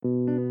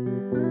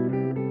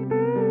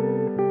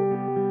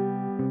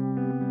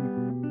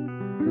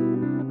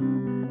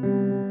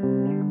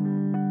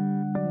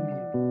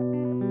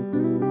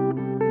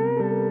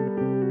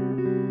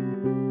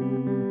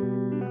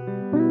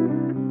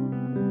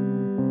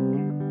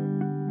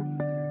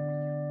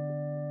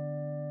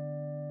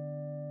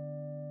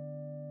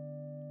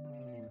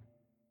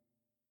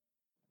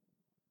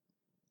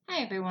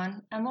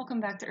everyone, and welcome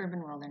back to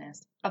Urban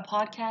Wilderness, a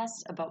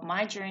podcast about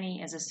my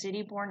journey as a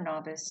city born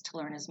novice to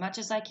learn as much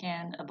as I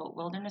can about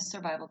wilderness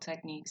survival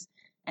techniques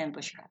and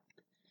bushcraft.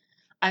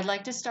 I'd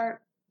like to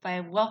start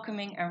by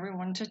welcoming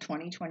everyone to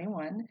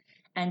 2021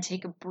 and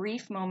take a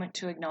brief moment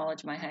to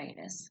acknowledge my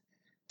hiatus.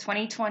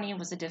 2020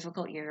 was a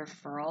difficult year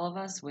for all of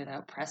us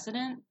without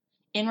precedent.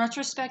 In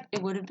retrospect,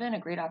 it would have been a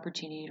great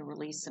opportunity to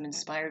release some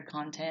inspired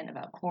content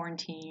about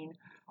quarantine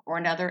or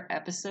another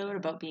episode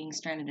about being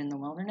stranded in the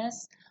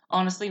wilderness.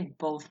 Honestly,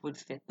 both would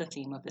fit the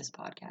theme of this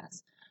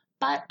podcast.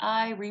 But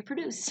I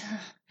reproduced.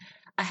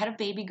 I had a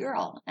baby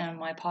girl and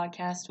my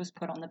podcast was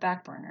put on the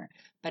back burner.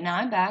 But now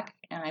I'm back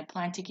and I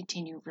plan to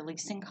continue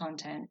releasing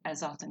content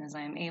as often as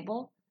I am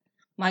able.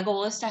 My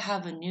goal is to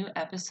have a new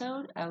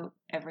episode out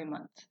every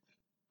month.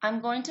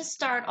 I'm going to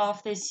start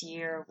off this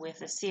year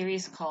with a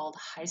series called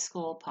High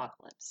School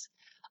Apocalypse.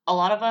 A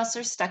lot of us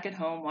are stuck at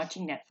home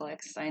watching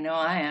Netflix. I know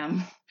I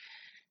am.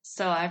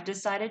 So I've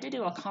decided to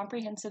do a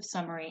comprehensive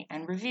summary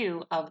and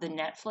review of the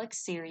Netflix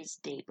series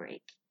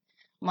Daybreak.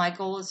 My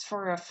goal is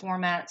for a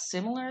format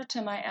similar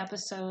to my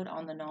episode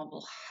on the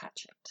novel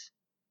Hatchet.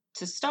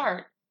 To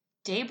start,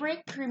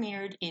 Daybreak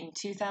premiered in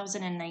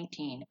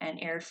 2019 and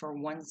aired for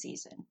one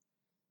season.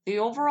 The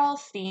overall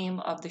theme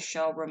of the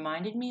show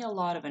reminded me a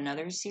lot of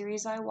another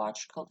series I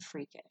watched called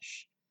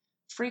Freakish.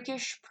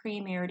 Freakish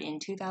premiered in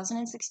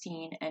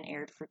 2016 and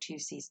aired for two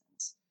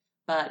seasons.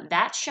 But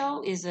that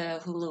show is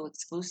a Hulu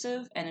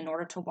exclusive, and in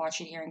order to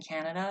watch it here in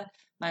Canada,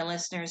 my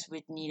listeners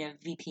would need a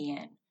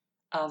VPN,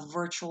 a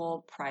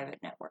virtual private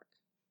network.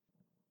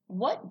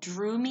 What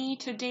drew me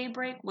to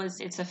Daybreak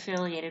was its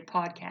affiliated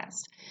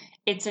podcast.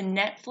 It's a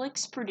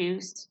Netflix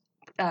produced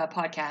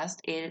podcast.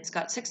 It's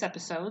got 6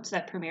 episodes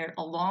that premiered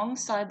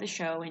alongside the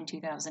show in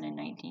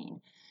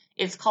 2019.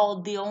 It's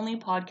called The Only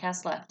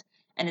Podcast Left,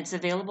 and it's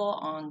available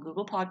on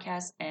Google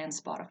Podcasts and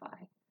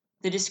Spotify.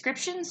 The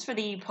descriptions for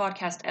the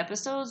podcast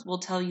episodes will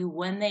tell you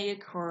when they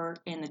occur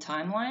in the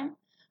timeline.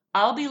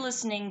 I'll be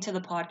listening to the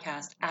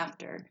podcast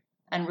after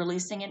and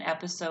releasing an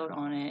episode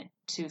on it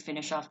to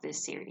finish off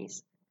this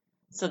series.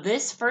 So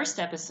this first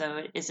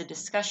episode is a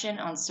discussion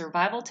on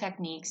survival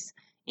techniques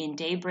in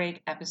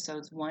Daybreak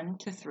episodes 1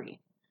 to 3.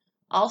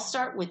 I'll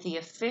start with the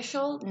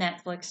official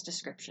Netflix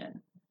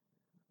description.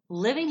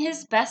 Living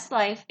his best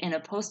life in a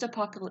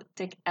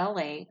post-apocalyptic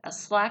LA, a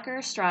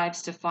slacker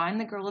strives to find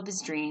the girl of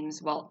his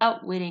dreams while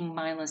outwitting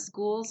mindless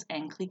ghouls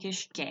and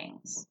cliquish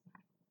gangs.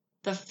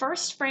 The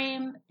first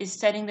frame is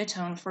setting the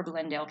tone for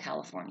Glendale,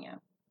 California.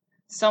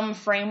 Some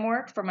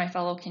framework for my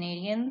fellow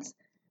Canadians.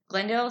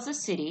 Glendale is a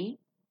city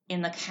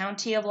in the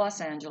county of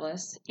Los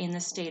Angeles in the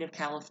state of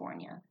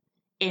California.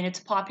 And its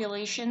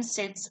population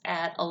sits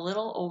at a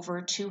little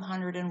over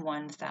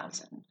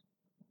 201,000.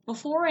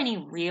 Before any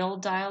real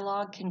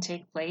dialogue can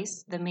take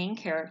place, the main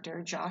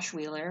character, Josh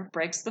Wheeler,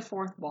 breaks the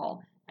fourth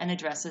wall and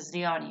addresses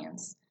the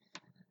audience.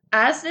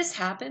 As this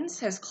happens,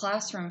 his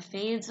classroom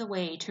fades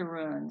away to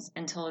ruins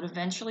until it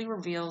eventually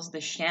reveals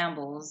the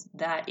shambles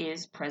that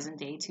is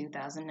present-day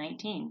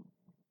 2019.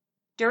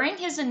 During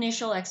his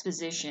initial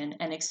exposition,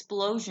 an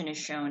explosion is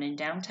shown in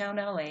downtown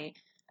LA,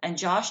 and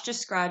Josh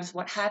describes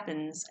what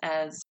happens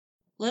as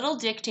little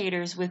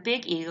dictators with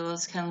big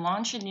egos can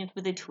launch a nuke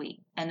with a tweet,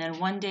 and then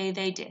one day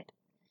they did.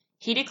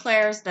 He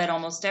declares that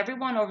almost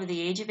everyone over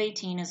the age of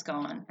 18 is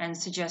gone and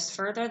suggests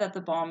further that the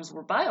bombs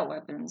were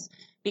bioweapons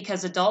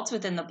because adults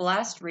within the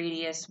blast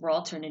radius were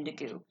all turned into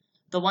goo.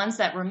 The ones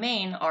that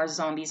remain are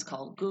zombies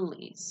called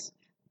ghoulies.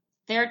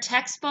 They're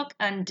textbook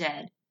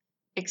undead,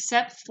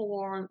 except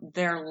for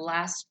their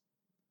last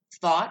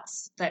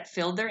thoughts that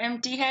filled their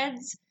empty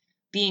heads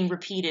being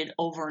repeated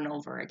over and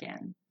over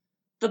again.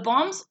 The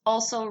bombs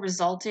also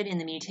resulted in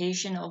the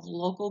mutation of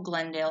local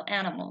Glendale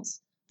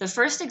animals. The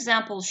first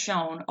examples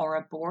shown are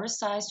a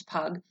boar-sized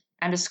pug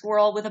and a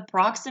squirrel with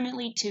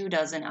approximately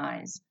 24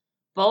 eyes.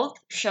 Both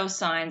show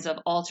signs of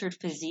altered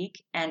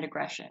physique and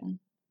aggression.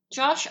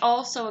 Josh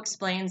also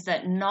explains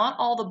that not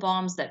all the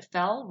bombs that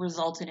fell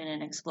resulted in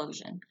an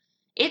explosion.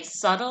 It's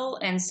subtle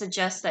and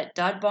suggests that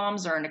dud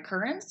bombs are an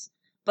occurrence,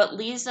 but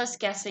leaves us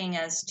guessing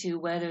as to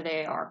whether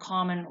they are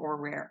common or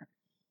rare.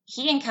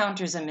 He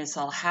encounters a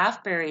missile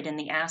half buried in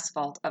the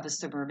asphalt of a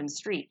suburban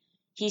street.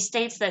 He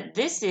states that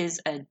this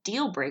is a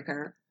deal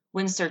breaker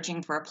when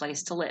searching for a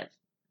place to live.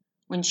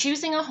 When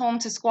choosing a home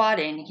to squat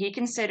in, he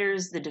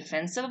considers the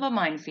defense of a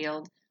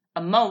minefield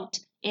a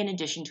moat in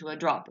addition to a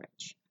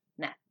drawbridge.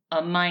 Now,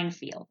 a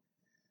minefield.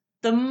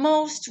 The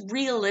most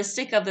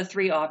realistic of the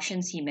 3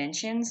 options he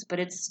mentions, but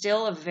it's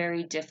still a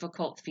very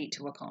difficult feat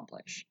to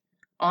accomplish.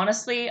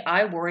 Honestly,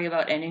 I worry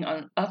about ending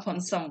up on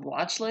some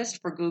watch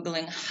list for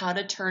Googling how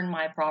to turn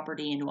my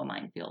property into a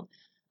minefield.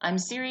 I'm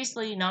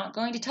seriously not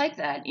going to type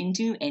that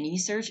into any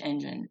search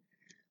engine.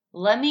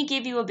 Let me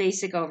give you a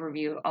basic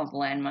overview of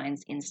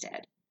landmines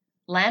instead.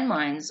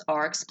 Landmines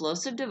are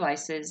explosive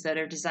devices that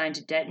are designed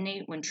to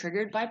detonate when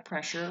triggered by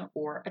pressure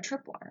or a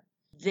tripwire.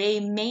 They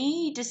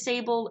may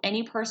disable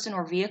any person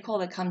or vehicle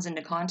that comes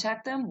into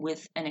contact them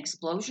with an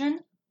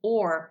explosion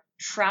or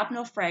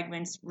shrapnel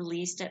fragments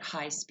released at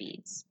high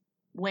speeds.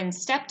 When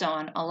stepped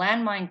on, a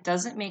landmine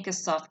doesn't make a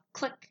soft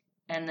click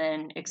and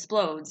then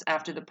explodes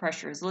after the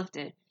pressure is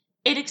lifted,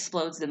 it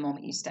explodes the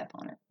moment you step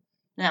on it.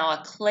 Now,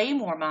 a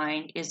claymore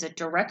mine is a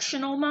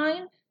directional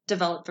mine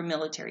developed for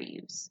military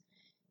use.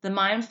 The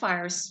mine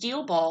fires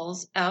steel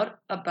balls out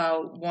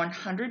about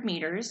 100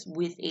 meters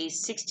with a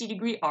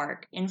 60-degree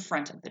arc in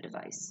front of the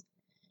device.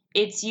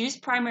 It's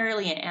used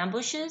primarily in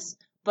ambushes,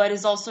 but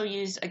is also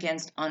used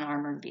against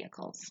unarmored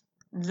vehicles.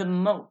 The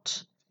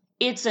moat.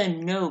 It's a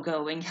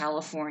no-go in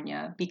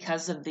California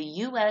because of the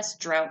U.S.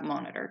 Drought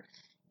Monitor.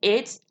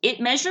 It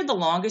measured the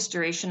longest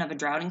duration of a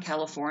drought in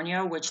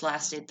California, which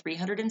lasted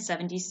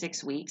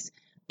 376 weeks,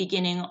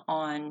 beginning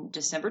on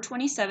December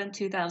 27,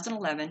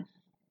 2011.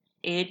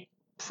 It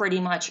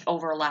pretty much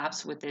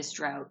overlaps with this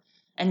drought,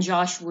 and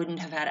Josh wouldn't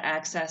have had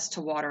access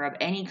to water of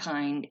any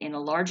kind in a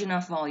large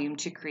enough volume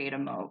to create a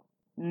moat.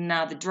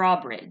 Now, the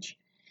drawbridge.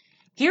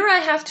 Here I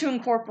have to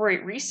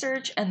incorporate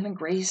research and the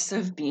grace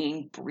of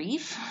being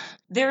brief.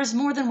 There's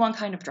more than one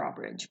kind of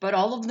drawbridge, but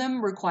all of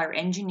them require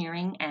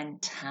engineering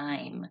and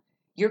time.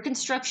 Your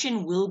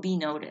construction will be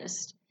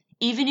noticed.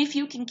 Even if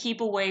you can keep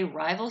away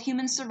rival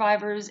human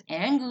survivors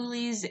and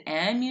ghoulies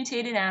and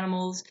mutated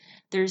animals,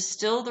 there's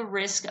still the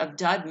risk of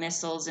dud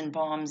missiles and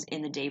bombs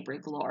in the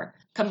Daybreak lore.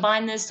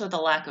 Combine this with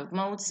a lack of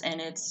moats, and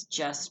it's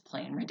just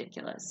plain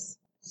ridiculous.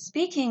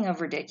 Speaking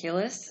of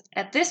ridiculous,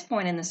 at this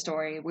point in the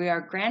story, we are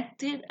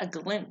granted a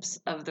glimpse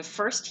of the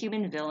first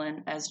human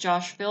villain as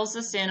Josh fills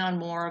us in on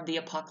more of the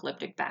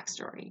apocalyptic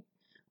backstory.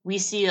 We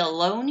see a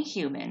lone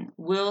human.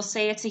 We'll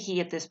say it's a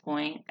he at this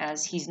point,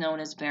 as he's known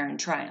as Baron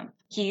Triumph.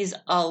 He's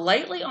a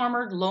lightly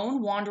armored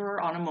lone wanderer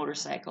on a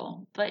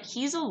motorcycle, but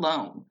he's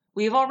alone.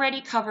 We've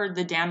already covered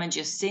the damage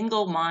a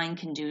single mine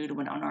can do to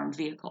an unarmed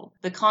vehicle.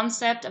 The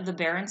concept of the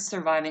Baron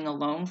surviving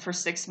alone for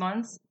 6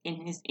 months in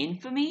his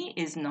infamy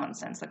is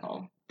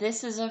nonsensical.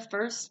 This is a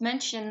first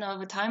mention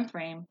of a time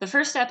frame. The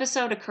first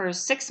episode occurs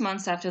 6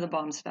 months after the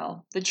bombs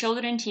fell. The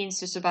children and teens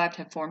who survived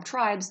have formed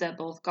tribes that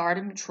both guard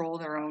and patrol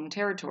their own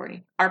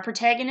territory. Our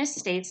protagonist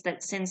states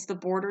that since the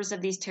borders of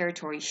these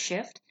territories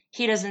shift,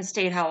 he doesn't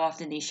state how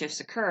often these shifts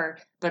occur,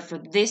 but for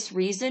this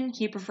reason,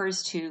 he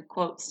prefers to,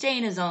 quote, stay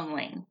in his own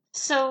lane.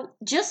 So,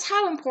 just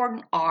how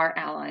important are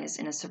allies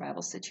in a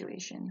survival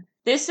situation?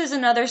 This is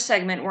another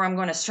segment where I'm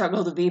going to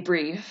struggle to be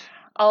brief.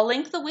 I'll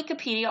link the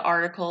Wikipedia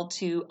article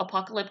to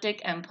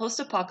apocalyptic and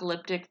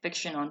post-apocalyptic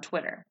fiction on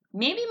Twitter.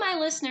 Maybe my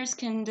listeners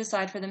can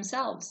decide for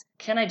themselves.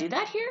 Can I do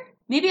that here?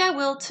 Maybe I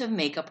will to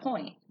make a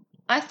point.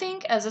 I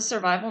think as a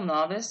survival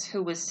novice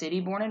who was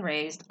city-born and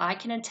raised, I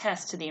can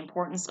attest to the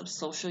importance of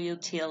social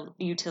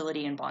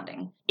utility and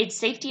bonding. It's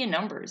safety in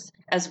numbers,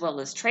 as well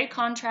as trade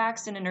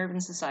contracts in an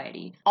urban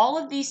society. All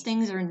of these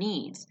things are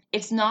needs.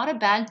 It's not a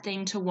bad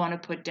thing to want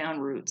to put down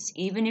roots,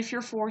 even if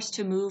you're forced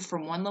to move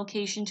from one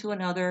location to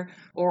another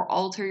or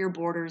alter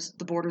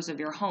the borders of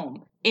your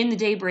home. In the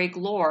Daybreak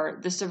lore,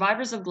 the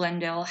survivors of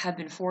Glendale have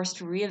been forced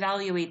to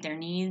reevaluate their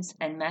needs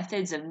and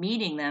methods of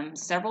meeting them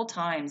several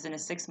times in a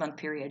 6-month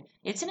period.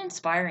 It's an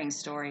inspiring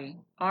story.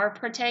 Our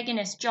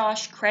protagonist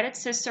Josh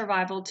credits his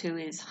survival to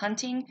his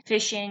hunting,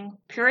 fishing,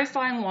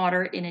 purifying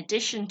water, in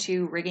addition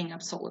to rigging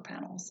up solar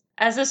panels.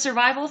 As a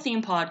survival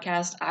theme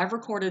podcast, I've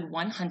recorded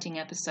one hunting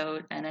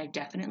episode, and I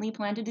definitely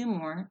plan to do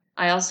more.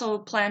 I also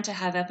plan to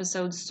have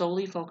episodes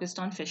solely focused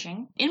on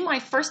fishing. In my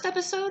first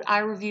episode, I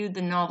reviewed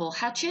the novel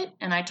Hatchet,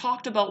 and I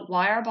talked about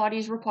why our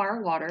bodies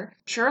require water,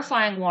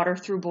 purifying water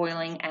through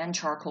boiling and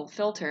charcoal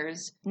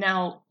filters.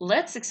 Now,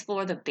 let's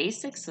explore the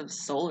basics of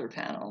solar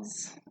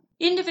panels.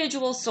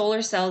 Individual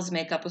solar cells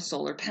make up a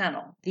solar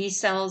panel. These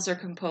cells are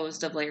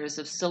composed of layers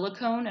of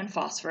silicon and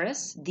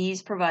phosphorus.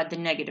 These provide the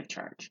negative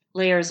charge.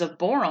 Layers of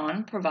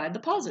boron provide the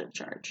positive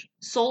charge.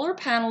 Solar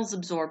panels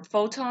absorb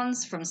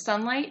photons from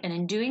sunlight and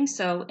in doing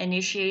so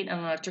initiate an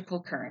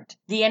electrical current.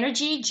 The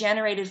energy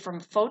generated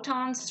from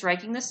photons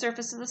striking the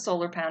surface of the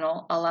solar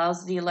panel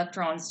allows the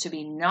electrons to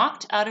be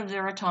knocked out of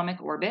their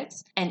atomic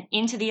orbits and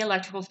into the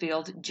electrical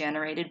field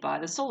generated by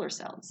the solar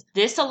cells.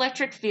 This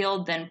electric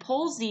field then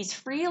pulls these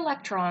free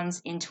electrons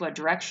into a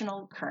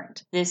directional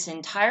current. This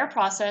entire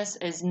process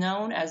is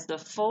known as the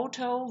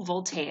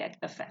photovoltaic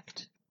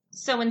effect.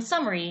 So in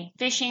summary,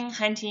 fishing,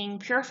 hunting,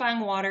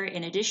 purifying water,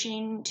 in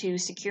addition to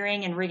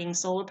securing and rigging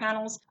solar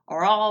panels,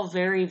 are all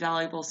very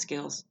valuable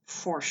skills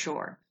for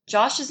sure.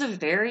 Josh is a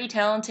very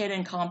talented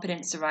and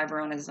competent survivor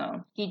on his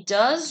own. He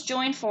does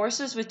join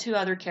forces with 2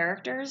 other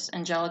characters,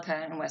 Angelica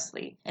and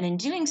Wesley, and in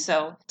doing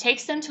so,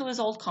 takes them to his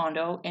old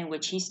condo in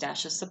which he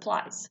stashes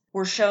supplies.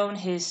 We're shown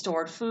his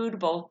stored food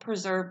both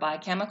preserved by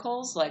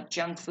chemicals like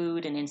junk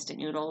food and instant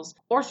noodles,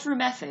 or through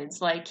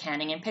methods like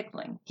canning and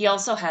pickling. He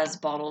also has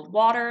bottled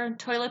water,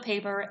 toilet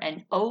paper,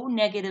 and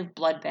O-negative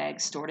blood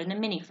bags stored in a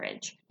mini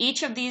fridge.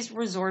 Each of these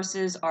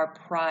resources are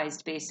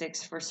prized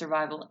basics for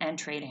survival and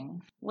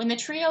trading. When the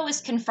trio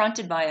is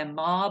confronted by a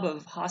mob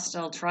of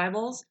hostile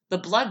tribals, the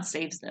blood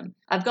saves them.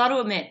 I've got to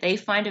admit, they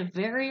find a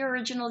very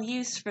original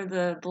use for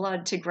the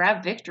blood to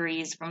grab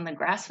victories from the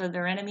grasp of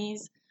their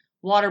enemies.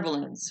 Water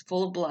balloons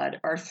full of blood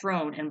are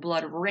thrown and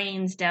blood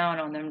rains down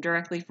on them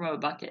directly from a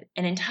bucket.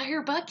 An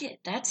entire bucket!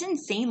 That's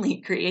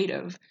insanely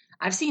creative.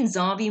 I've seen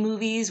zombie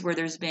movies where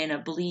there's been a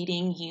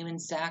bleeding human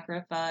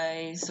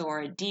sacrifice or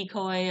a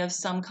decoy of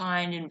some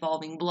kind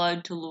involving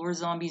blood to lure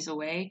zombies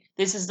away.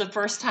 This is the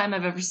first time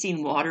I've ever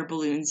seen water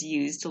balloons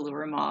used to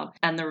lure a mob,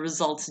 and the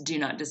results do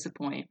not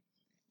disappoint.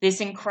 This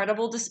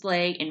incredible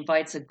display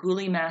invites a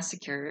ghoulie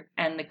massacre,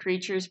 and the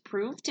creatures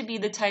prove to be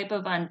the type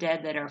of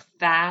undead that are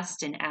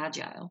fast and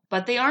agile.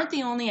 But they aren't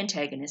the only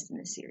antagonists in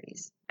the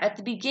series. At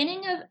the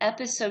beginning of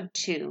episode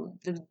 2,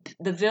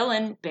 the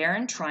villain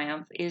Baron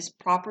Triumph is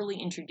properly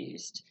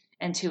introduced,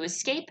 and to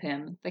escape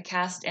him, the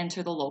cast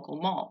enter the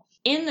local mall.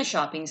 In the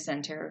shopping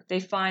center,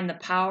 they find the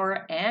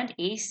power and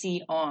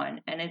AC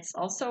on, and it's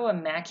also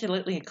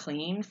immaculately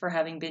clean for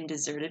having been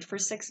deserted for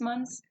 6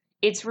 months.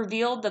 It's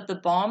revealed that the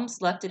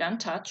bombs left it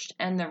untouched,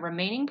 and the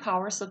remaining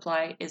power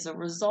supply is a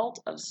result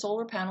of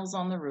solar panels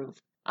on the roof.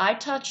 I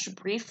touched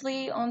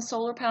briefly on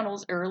solar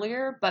panels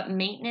earlier, but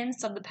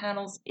maintenance of the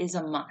panels is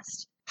a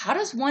must. How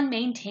does one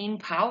maintain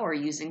power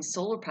using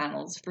solar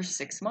panels for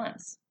 6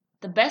 months?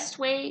 The best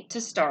way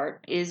to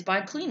start is by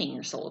cleaning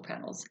your solar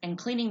panels, and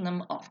cleaning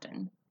them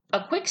often.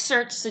 A quick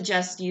search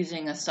suggests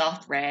using a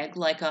soft rag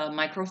like a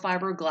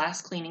microfiber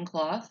glass cleaning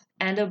cloth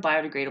and a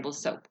biodegradable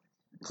soap.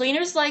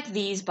 Cleaners like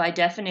these, by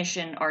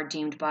definition, are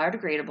deemed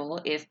biodegradable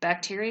if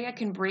bacteria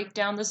can break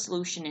down the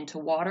solution into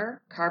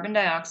water, carbon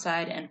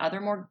dioxide, and other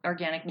more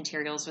organic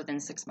materials within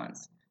 6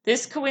 months.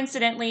 This,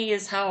 coincidentally,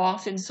 is how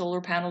often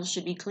solar panels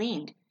should be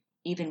cleaned.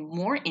 Even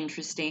more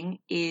interesting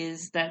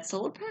is that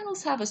solar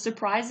panels have a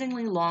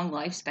surprisingly long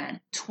lifespan,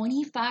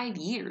 25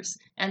 years,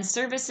 and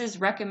service is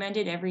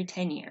recommended every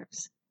 10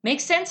 years.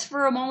 Makes sense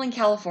for a mall in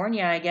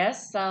California, I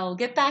guess. I'll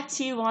get back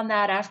to you on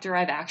that after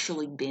I've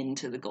actually been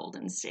to the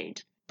Golden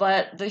State.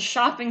 But the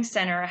shopping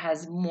center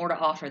has more to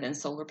offer than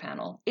solar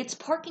panel. Its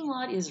parking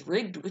lot is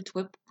rigged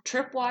with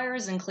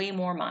tripwires and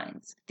claymore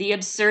mines. The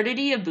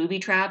absurdity of booby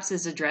traps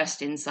is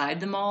addressed inside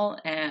the mall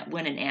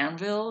when an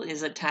anvil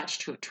is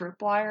attached to a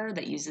tripwire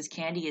that uses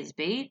candy as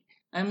bait.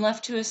 I'm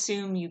left to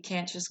assume you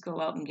can't just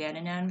go out and get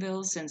an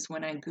anvil, since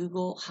when I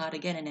Google how to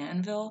get an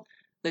anvil,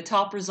 the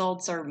top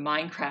results are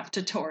Minecraft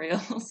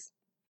tutorials.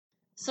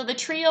 So the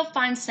trio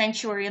finds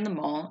sanctuary in the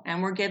mall,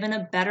 and we're given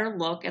a better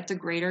look at the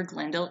greater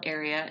Glendale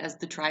area as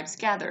the tribes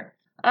gather.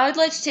 I'd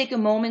like to take a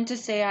moment to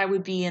say I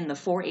would be in the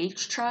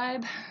 4-H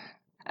tribe.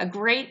 A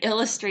great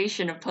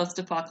illustration of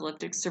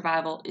post-apocalyptic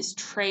survival is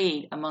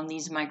trade among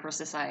these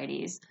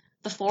micro-societies.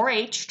 The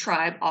 4-H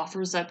tribe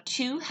offers up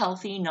 2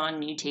 healthy,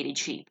 non-mutated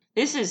sheep.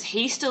 This is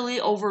hastily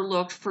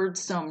overlooked for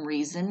some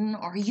reason.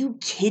 Are you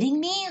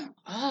kidding me?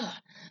 Ugh.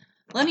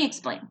 Let me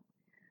explain.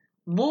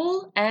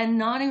 Wool and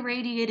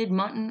non-irradiated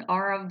mutton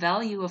are of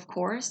value, of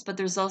course, but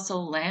there's also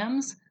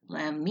lambs,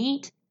 lamb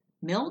meat,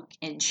 milk,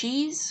 and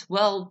cheese.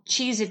 Well,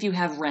 cheese if you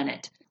have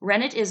rennet.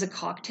 Rennet is a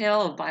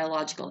cocktail of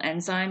biological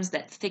enzymes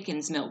that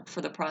thickens milk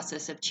for the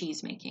process of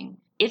cheese making.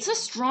 It's a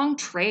strong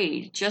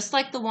trade, just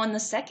like the one the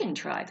second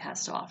tribe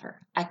has to offer.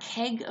 A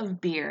keg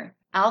of beer.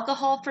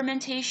 Alcohol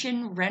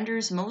fermentation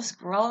renders most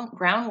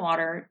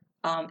groundwater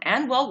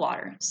and well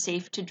water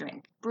safe to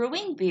drink.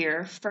 Brewing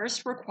beer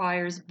first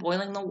requires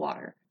boiling the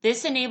water.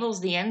 This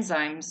enables the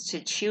enzymes to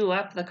chew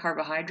up the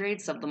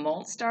carbohydrates of the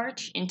malt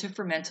starch into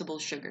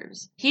fermentable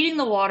sugars. Heating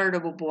the water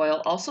to a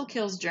boil also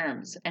kills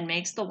germs and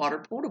makes the water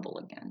potable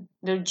again.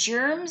 The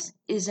germs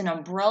is an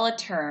umbrella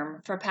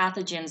term for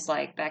pathogens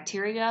like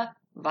bacteria,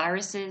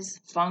 viruses,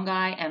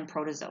 fungi, and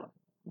protozoa.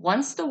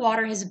 Once the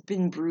water has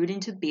been brewed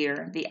into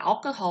beer, the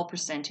alcohol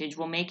percentage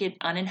will make it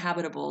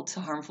uninhabitable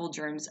to harmful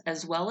germs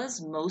as well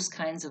as most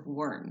kinds of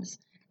worms,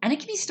 and it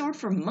can be stored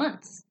for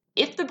months.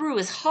 If the brew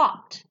is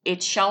hopped,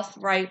 its shelf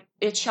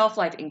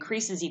life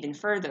increases even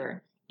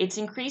further. It's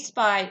increased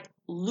by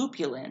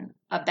lupulin,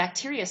 a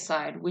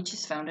bactericide which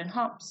is found in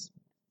hops.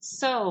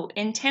 So,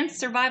 intense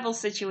survival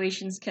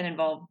situations can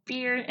involve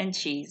beer and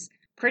cheese.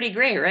 Pretty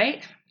great,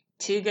 right?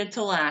 Too good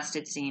to last,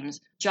 it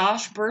seems.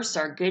 Josh bursts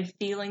our good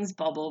feelings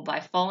bubble by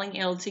falling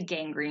ill to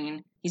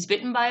gangrene. He's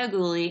bitten by a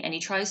ghoulie, and he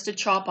tries to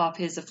chop off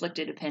his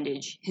afflicted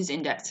appendage, his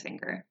index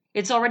finger.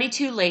 It's already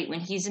too late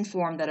when he's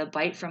informed that a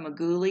bite from a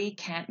ghoulie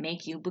can't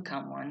make you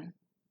become one.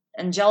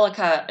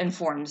 Angelica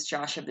informs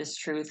Josh of this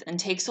truth and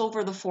takes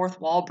over the fourth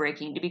wall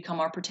breaking to become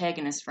our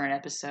protagonist for an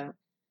episode.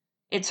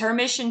 It's her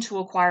mission to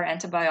acquire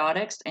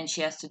antibiotics, and she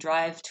has to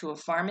drive to a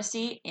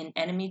pharmacy in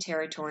enemy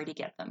territory to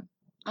get them.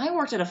 I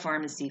worked at a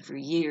pharmacy for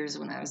years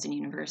when I was in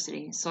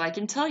university, so I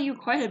can tell you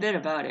quite a bit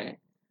about it.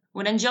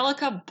 When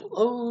Angelica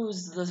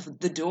blows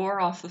the door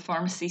off the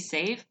pharmacy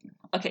safe...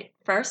 Okay,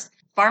 first,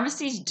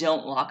 pharmacies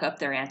don't lock up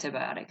their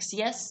antibiotics.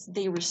 Yes,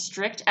 they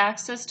restrict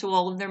access to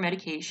all of their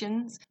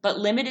medications, but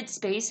limited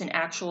space in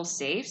actual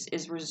safes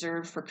is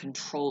reserved for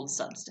controlled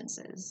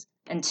substances.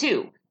 And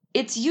 2,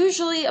 it's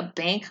usually a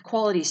bank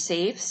quality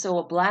safe, so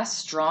a blast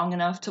strong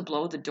enough to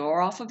blow the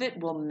door off of it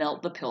will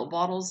melt the pill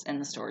bottles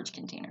and the storage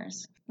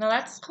containers. Now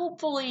that's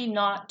hopefully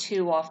not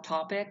too off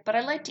topic, but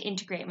I like to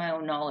integrate my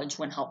own knowledge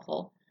when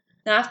helpful.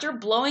 Now, after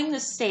blowing the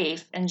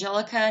safe,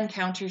 Angelica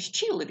encounters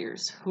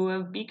cheerleaders who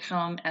have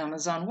become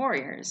Amazon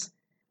warriors.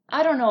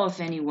 I don't know if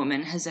any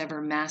woman has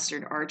ever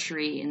mastered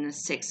archery in the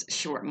 6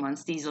 short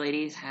months these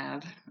ladies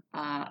have.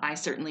 I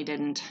certainly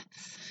didn't,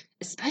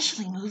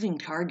 especially moving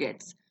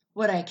targets.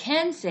 What I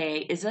can say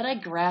is that I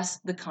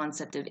grasped the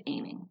concept of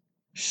aiming.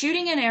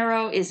 Shooting an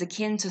arrow is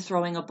akin to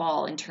throwing a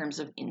ball in terms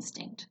of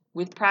instinct.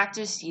 With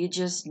practice, you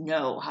just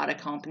know how to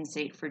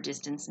compensate for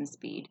distance and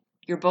speed.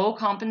 Your bow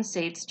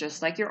compensates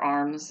just like your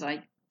arms,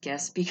 I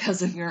guess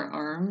because of your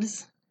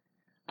arms.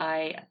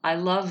 I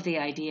love the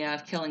idea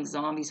of killing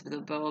zombies with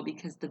a bow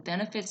because the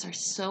benefits are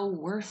so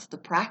worth the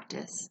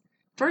practice.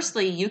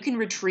 Firstly, you can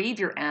retrieve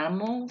your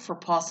animal for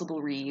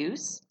possible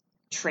reuse.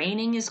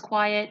 Training is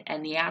quiet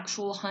and the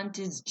actual hunt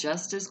is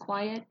just as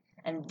quiet.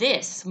 And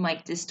this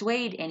might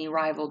dissuade any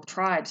rival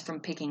tribes from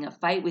picking a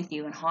fight with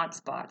you in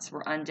hotspots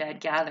where undead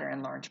gather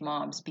in large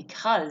mobs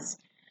because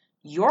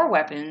your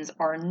weapons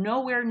are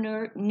nowhere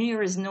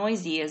near as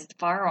noisy as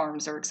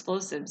firearms or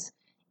explosives.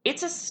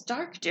 It's a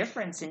stark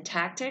difference in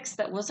tactics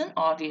that wasn't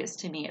obvious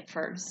to me at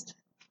first.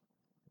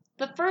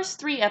 The first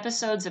 3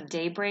 episodes of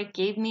Daybreak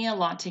gave me a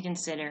lot to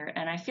consider,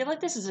 and I feel like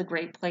this is a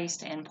great place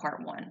to end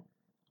part 1.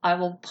 I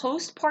will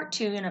post part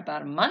 2 in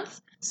about a month,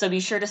 so be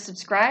sure to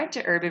subscribe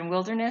to Urban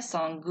Wilderness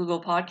on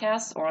Google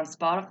Podcasts or on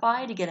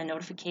Spotify to get a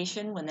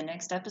notification when the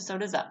next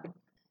episode is up.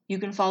 You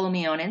can follow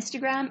me on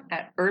Instagram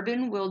at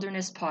Urban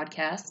Wilderness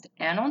Podcast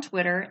and on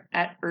Twitter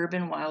at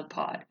Urban Wild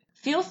Pod.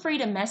 Feel free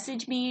to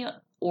message me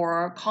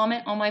or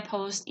comment on my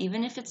post,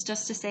 even if it's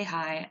just to say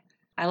hi.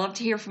 I love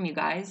to hear from you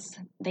guys.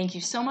 Thank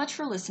you so much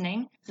for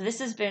listening. This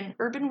has been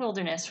Urban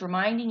Wilderness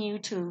reminding you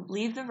to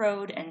leave the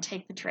road and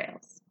take the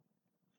trails.